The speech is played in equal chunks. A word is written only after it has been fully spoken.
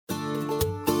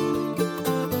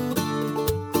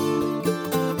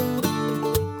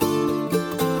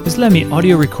Islami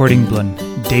audio recording blun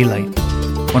Daylight.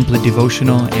 Wanpela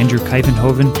devotional Andrew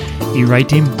Kuyvenhoven,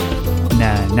 Ritim,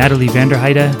 na Natalie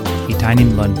Vanderheide,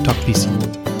 Tainim blun Tokpisin.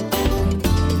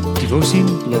 Devotion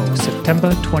blo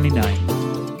September 29.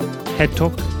 Head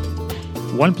talk.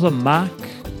 Wanpela mak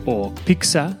or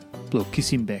Piksa blo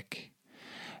Kisim bek.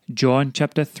 John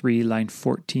chapter 3 line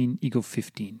 14 ego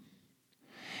 15.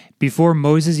 Before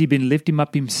Moses he been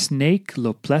litimapim snek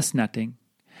lo ples nothing.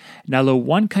 Na lo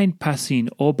wankain pasin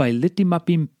o by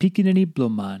litimapim Pikinini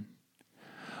Bilong Man.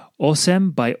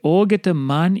 Olsem by olgeta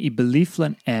man I bilip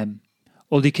lan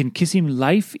Oli can Kisim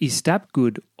life I stap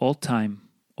good oltaim.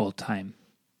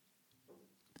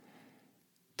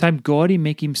 Taim God I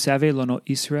mekim save lono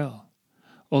Israel.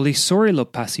 Oli sori lo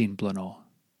pasin blono.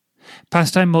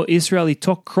 Pastaim mo Israel I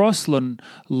tok kros lon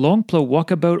longpela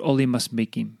wokabaut oli must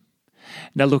mekim.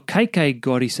 Na lo kaikai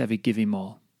God I save givim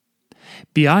all.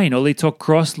 Bihain oli tok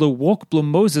kros lo Bipo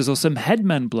Moses Olsem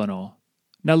hetman blono.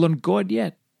 Na lon God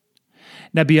yet.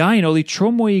 Na Bihain oli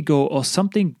tromoi go or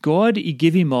something God I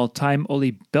givim all time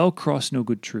oli bel cross no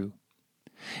good true.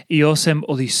 I Olsem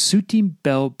oli sutim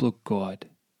bel blo God.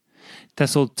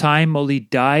 Tas oltaim oli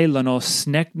die lon all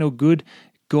snek no good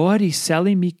God I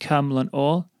sali me come lon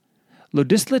all. Lo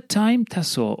disla time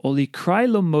taso oli cry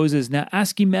lo Moses na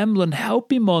askim lon help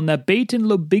him all na baitin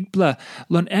lo bigpla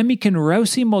lon emi can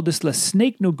rouse him all disla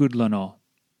snake no good lon all.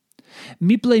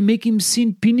 Miple make him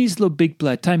sin pinis lo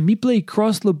bigpla time miple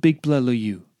cross lo bigpla lo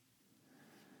you.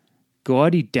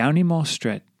 God I down him all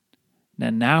stret.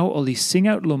 Na now oli sing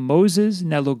out lo Moses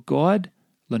na lo God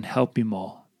lon help him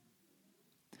all.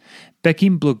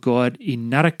 Bekim blo God I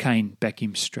narakain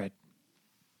bekim stret.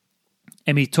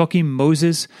 Emi tokim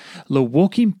Moses lo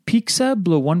wokim Piksa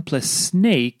blo Wanpela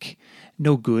snake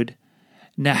no good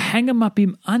na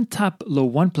hangamapim antap lo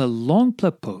Wanpela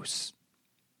longpela pos.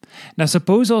 Now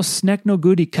suppose all snek no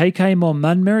good I kaikai mo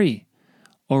man meri.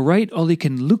 Alright oli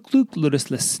can look ludus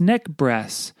la snek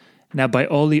brass now by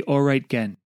oli alright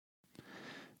gen.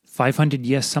 500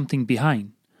 years something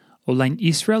behind. Olain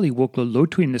Israel I wok lo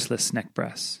lotuim this la snek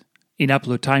brass. In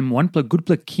uplo time Wanpela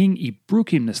goodpela king I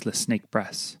brukim this la snake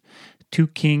brass. 2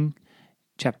 King,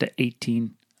 chapter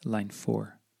 18, line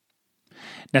 4.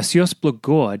 Nasios blo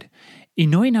God,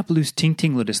 inoin apelus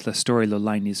tingting lo dis la story lo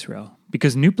line Israel,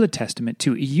 because Nupela Testament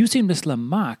too, I using this la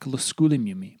mak lo skulim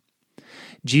yumi.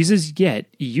 Jesus yet,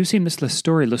 I using this la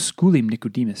story lo skulim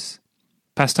Nicodemus.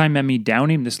 Pastaim emi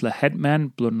downim this la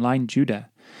hetman blon line Judah.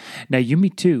 Na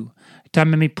yumi too,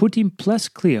 tam emi putim ples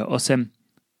clear Olsem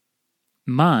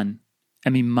man,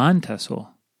 emi man taso.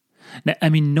 Na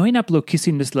noinap lo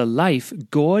Kisim this la life,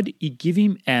 God I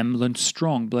givim lon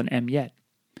strong blon yet.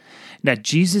 Na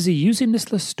Jesus I using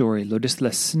this la story lo this la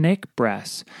snek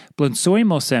brass, blon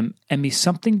soim Olsem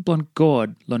something blon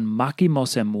God lon makim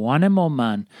Olsem wanem ol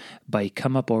man by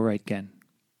come up alright gen.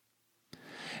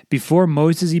 Before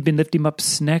Moses I been lift him up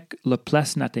snek lo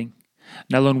ples nothing,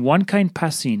 na lon wankain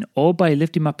pasin all by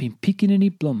lift him up in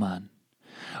Pikinini Bilong Man.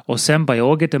 Olsem by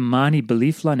olgeta man I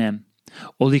bilip lan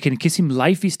Oli can Kisim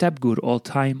life I stap good all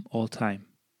time.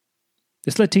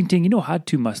 This la ting hard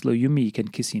too mas lo yumi can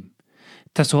Kisim.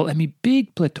 Tas all emi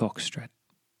big play talk strat.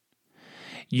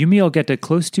 Yumi all get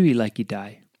close to I like I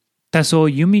die. Tas all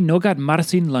yumi no got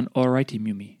marsin lan alright him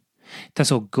yumi. Tas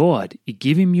all God I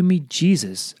give him yumi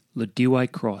Jesus lo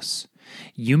diwai cross.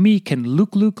 Yumi can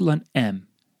look lan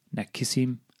na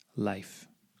Kisim life.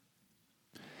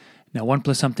 Now one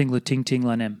plus something lo ting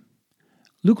lan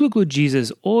Look lo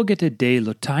Jesus all get a day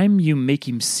lo time you make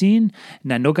him sin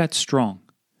na no got strong.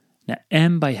 Na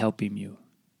by help him you.